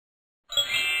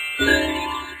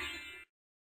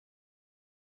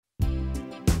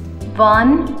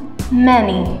One,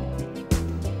 many.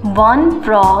 One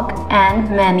frog and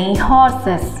many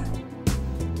horses.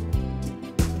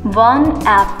 One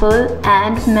apple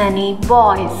and many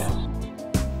boys.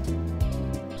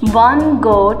 One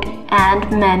goat and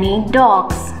many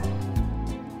dogs.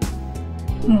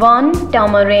 One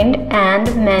tamarind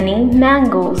and many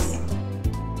mangoes.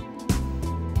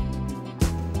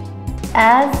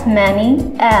 As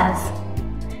many as.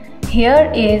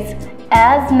 Here is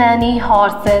as many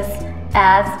horses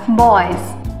as boys.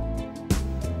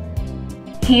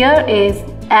 Here is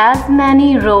as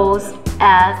many rows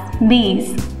as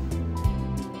bees.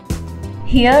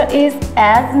 Here is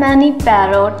as many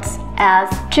parrots as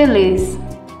chilies.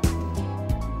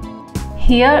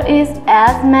 Here is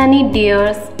as many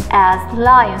deers as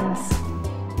lions.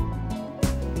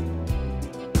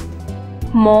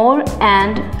 More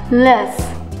and less.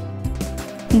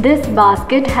 This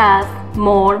basket has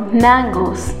more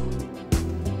mangoes.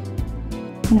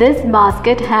 This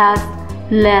basket has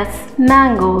less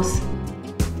mangoes.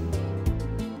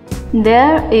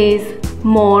 There is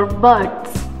more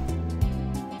birds.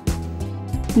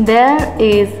 There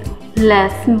is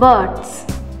less birds.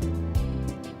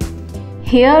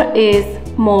 Here is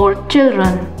more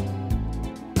children.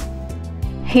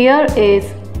 Here is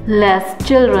less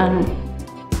children.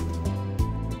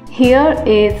 Here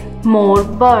is more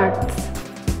birds.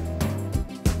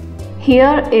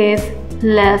 Here is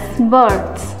less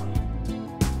birds.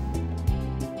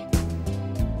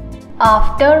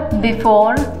 After,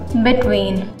 before,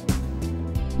 between.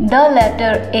 The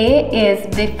letter A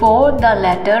is before the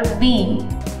letter B.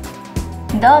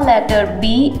 The letter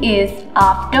B is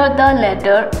after the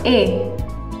letter A.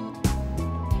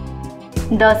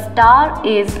 The star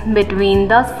is between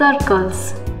the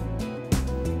circles.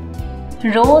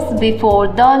 Rose before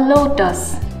the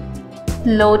lotus.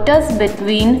 Lotus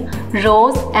between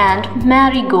rose and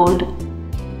marigold.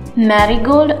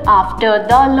 Marigold after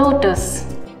the lotus.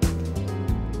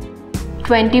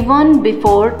 21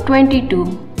 before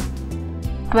 22.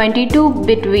 22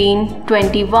 between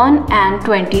 21 and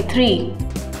 23.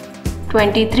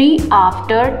 23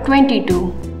 after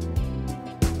 22.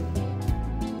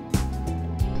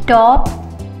 Top,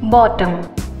 bottom.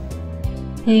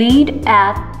 Lead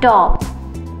at top.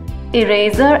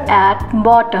 Eraser at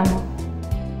bottom.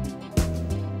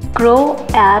 Crow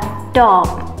at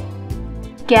top.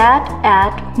 Cat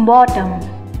at bottom.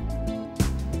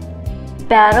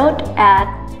 Parrot at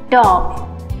top.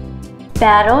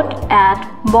 Parrot at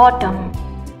bottom.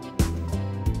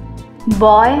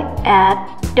 Boy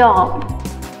at top.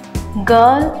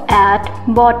 Girl at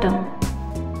bottom.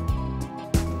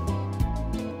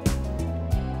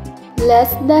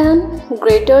 Less than,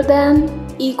 greater than,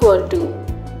 equal to.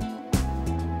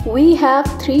 We have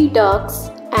 3 ducks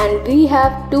and we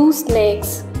have 2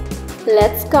 snakes.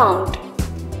 Let's count.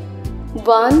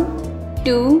 1,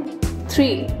 2,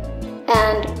 3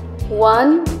 and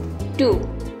 1, 2.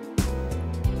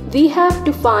 We have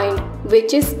to find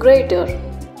which is greater.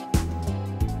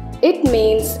 It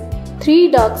means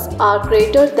 3 ducks are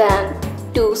greater than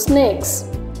 2 snakes.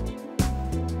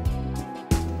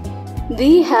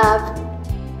 We have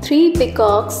 3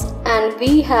 peacocks and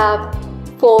we have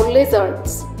 4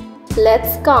 lizards.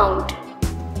 Let's count.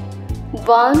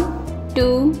 1,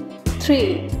 2,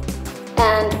 3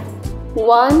 and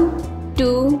 1,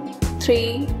 2,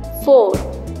 3, 4.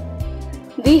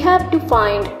 We have to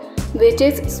find which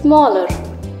is smaller.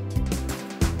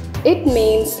 It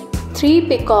means 3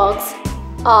 peacocks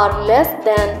are less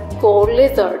than 4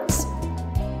 lizards.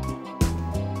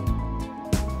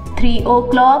 3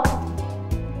 o'clock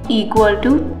equal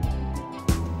to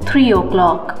 3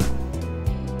 o'clock.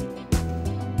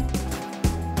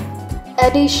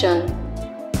 Addition.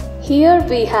 Here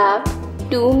we have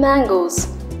 2 mangoes.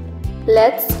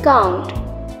 Let's count.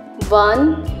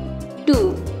 1,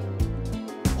 2.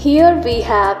 Here we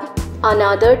have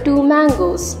another 2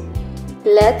 mangoes.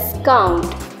 Let's count.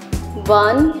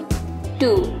 1,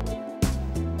 2.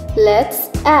 Let's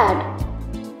add.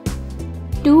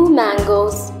 2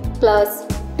 mangoes plus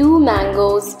 2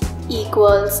 mangoes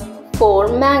equals 4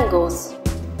 mangoes.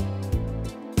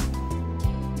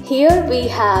 Here we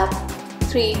have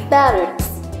 3 parrots.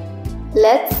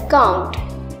 Let's count.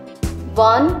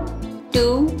 1,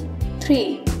 2,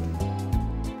 3.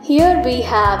 Here we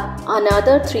have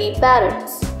another 3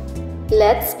 parrots.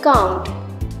 Let's count.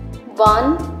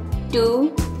 1,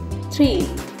 2, 3.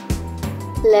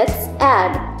 Let's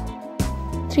add.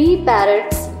 3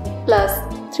 parrots plus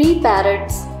 3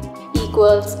 parrots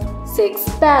equals 6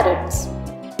 parrots.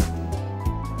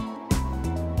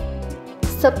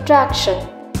 Subtraction.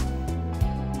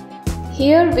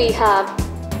 Here we have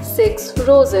 6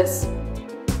 roses.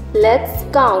 Let's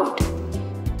count.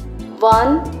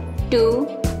 1, 2,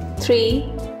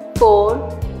 3,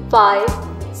 4, 5,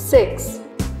 6.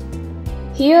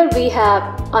 Here we have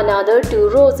another 2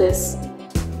 roses.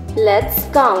 Let's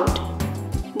count.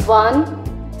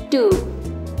 1, 2.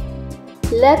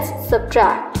 Let's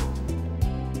subtract.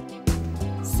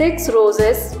 6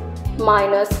 roses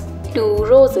minus 2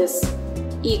 roses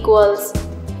equals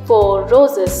 4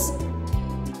 roses.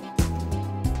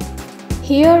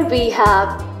 Here we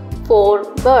have 4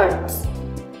 birds.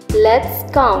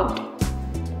 Let's count.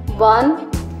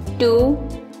 1, 2,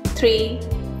 3,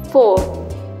 4.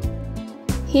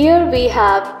 Here we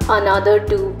have another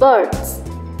 2 birds.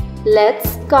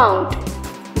 Let's count.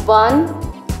 1,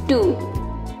 2.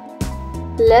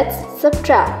 Let's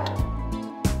subtract.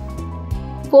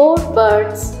 4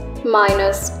 birds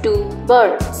minus 2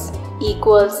 birds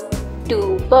equals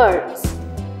 2 birds.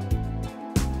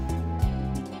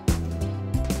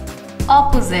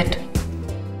 Opposite: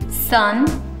 sun,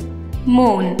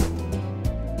 moon.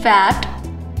 Fat,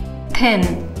 thin.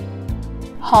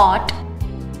 Hot,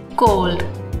 cold.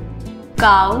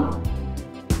 Cow,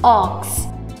 ox.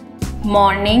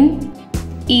 Morning,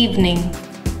 evening.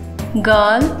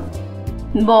 Girl,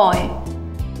 boy.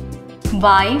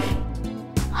 Wife,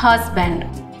 husband.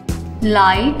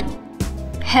 Light,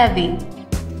 heavy.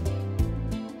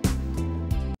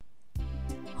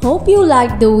 Hope you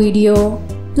liked the video.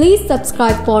 Please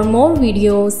subscribe for more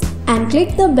videos and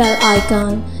click the bell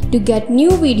icon to get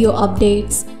new video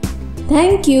updates.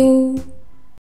 Thank you.